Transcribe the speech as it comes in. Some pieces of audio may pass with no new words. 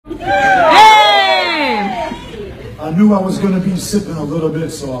I knew I was going to be sipping a little bit,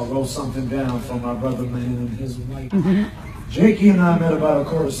 so I wrote something down for my brother man and his wife. Jakey and I met about a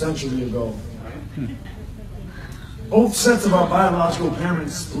quarter century ago. Both sets of our biological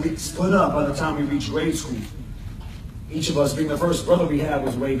parents split up by the time we reached grade school. Each of us being the first brother we had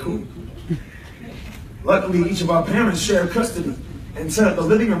was way cool. Luckily, each of our parents shared custody and set up the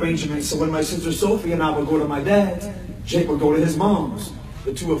living arrangement, so when my sister Sophie and I would go to my dad's, Jake would go to his mom's.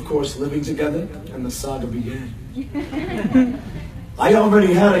 The two, of course, living together, and the saga began. I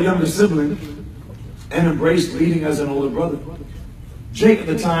already had a younger sibling and embraced leading as an older brother. Jake at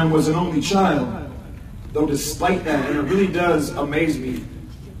the time was an only child, though despite that, and it really does amaze me,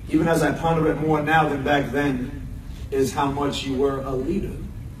 even as I ponder it more now than back then, is how much you were a leader.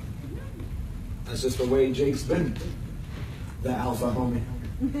 That's just the way Jake's been, the alpha homie.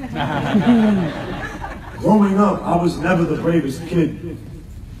 Growing up, I was never the bravest kid.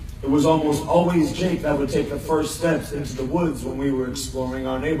 It was almost always Jake that would take the first steps into the woods when we were exploring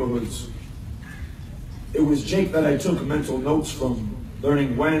our neighborhoods. It was Jake that I took mental notes from,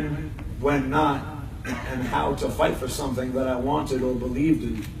 learning when not, and how to fight for something that I wanted or believed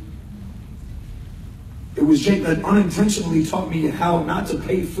in. It was Jake that unintentionally taught me how not to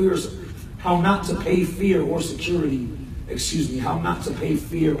pay fear or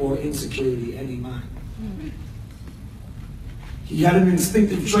insecurity any mind. He had an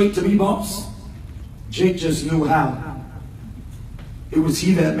instinctive trait to be boss. Jake just knew how. It was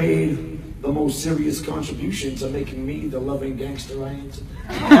he that made the most serious contribution to making me the loving gangster I am today.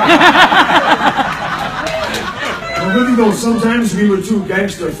 But really though, sometimes we were too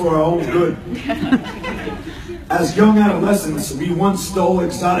gangster for our own good. As young adolescents, we once stole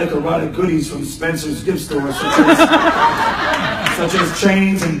exotic erotic goodies from Spencer's gift store, such as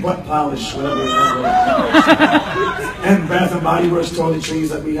chains and butt polish, whatever. And Bath and Body Works toiletries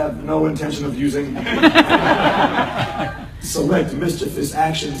that we have no intention of using. Select mischievous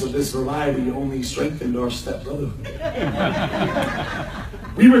actions of this variety only strengthened our stepbrotherhood.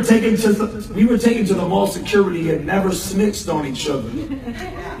 We were taken to the mall security and never snitched on each other.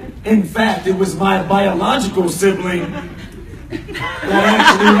 In fact, it was my biological sibling that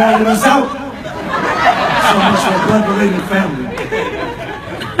actually ratted us out. So much for blood-related family.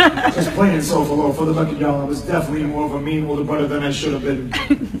 Just playing so for the record, y'all, I was definitely more of a mean older brother than I should have been.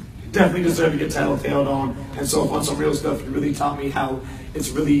 Definitely deserve to get tattletaleed on. And so on some real stuff, you really taught me how it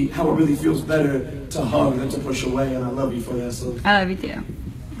really feels better to hug than to push away, and I love you for that. So. I love you too.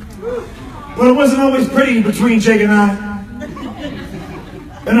 But it wasn't always pretty between Jake and I.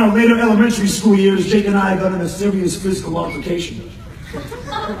 In our later elementary school years, Jake and I got in a serious physical altercation.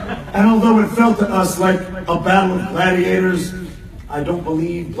 And although it felt to us like a battle of gladiators, I don't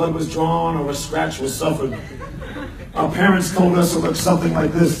believe blood was drawn or a scratch was suffered. Our parents told us it looked something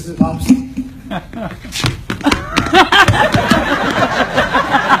like this, Pops.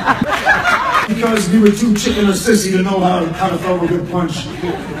 Because we were too chicken or sissy to know how to throw a good punch.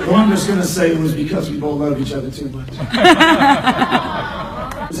 Well, I'm just gonna say it was because we both loved each other too much.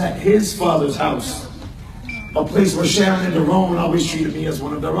 It was at his father's house, a place where Sharon and Daron always treated me as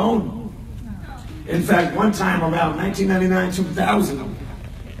one of their own. In fact, one time around 1999-2000,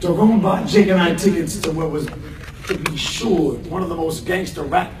 Daron bought Jake and I tickets to what was, to be sure, one of the most gangster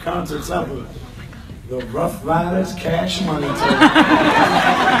rap concerts ever. The Rough Riders Cash Money Tour.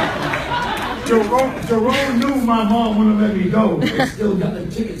 Daron knew my mom wouldn't let me go, but still got the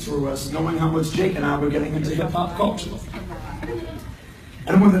tickets for us, knowing how much Jake and I were getting into hip-hop culture.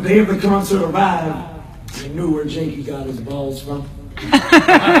 And when the day of the concert arrived, I knew where Jakey got his balls from.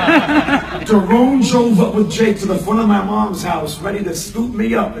 Daron drove up with Jake to the front of my mom's house, ready to scoop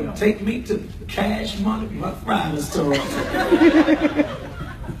me up and take me to Cash Money Rough Riders Tour.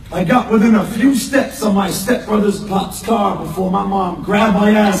 I got within a few steps of my stepbrother's pop's car before my mom grabbed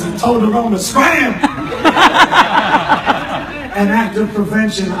my ass and told Daron to scram! An act of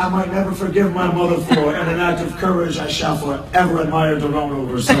prevention I might never forgive my mother for, and an act of courage I shall forever admire Daron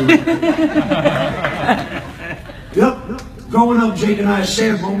over. So. Yep. Growing up, Jake and I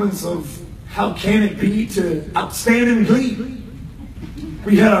shared moments of how can it be to outstanding glee.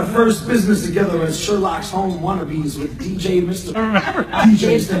 We had our first business together as Sherlock's Home wannabes with DJ Mr.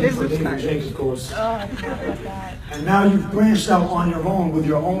 DJ standing for David Jake, of course. Oh, I forgot about that. And now you've branched out on your own with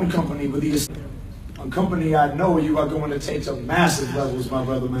your own company, with a company I know you are going to take to massive levels, my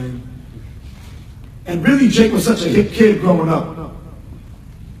brother, man. And really, Jake was such a hip kid growing up.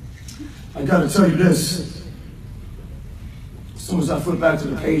 I gotta tell you this. As soon as I flip back to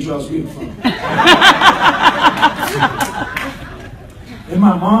the page I was reading from. In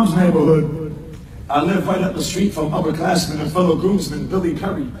my mom's neighborhood, I lived right up the street from upperclassman and fellow groomsman Billy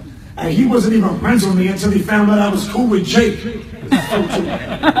Perry. And he wasn't even friends with me until he found out I was cool with Jake.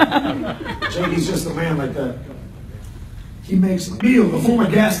 Jake is just a man like that. He makes Neil, the former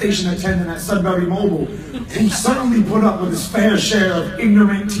gas station attendant at Sudbury Mobile, who certainly put up with his fair share of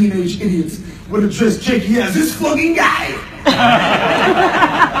ignorant teenage idiots, would address Jake as this fucking guy.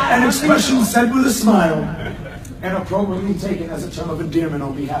 An expression said with a smile, and appropriately taken as a term of endearment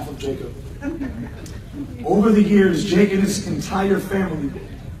on behalf of Jacob. Over the years, Jake and his entire family,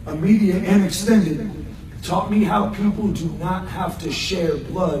 immediate and extended, taught me how people do not have to share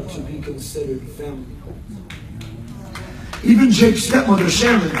blood to be considered family. Even Jake's stepmother,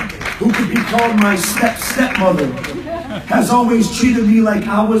 Sharon, who could be called my stepmother, has always treated me like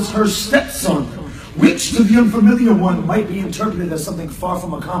I was her stepson, which to the unfamiliar one might be interpreted as something far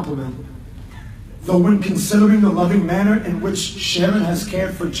from a compliment. Though when considering the loving manner in which Sharon has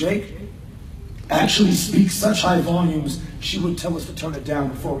cared for Jake, actually speaks such high volumes, she would tell us to turn it down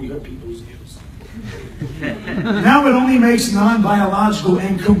before we heard people's views. Now it only makes non-biological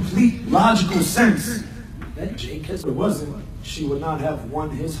and complete logical sense that Jake, if it wasn't, she would not have won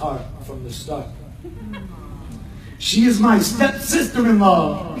his heart from the start. She is my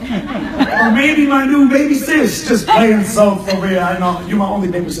step-sister-in-law. Or maybe my new baby sis, just playing so for real. I know, you're my only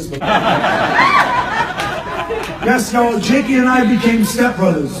baby sister. Yes, y'all, Jakey and I became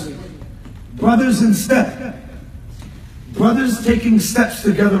stepbrothers. Brothers in step. Brothers taking steps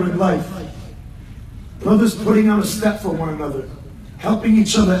together in life. Brothers putting out a step for one another. Helping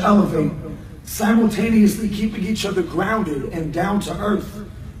each other elevate. Simultaneously keeping each other grounded and down to earth.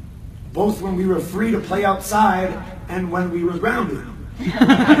 Both when we were free to play outside and when we were grounded.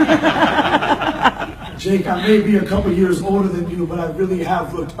 Jake, I may be a couple years older than you, but I really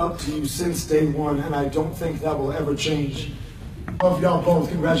have looked up to you since day one, and I don't think that will ever change. Love y'all both.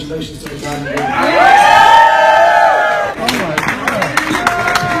 Congratulations to the Diamond.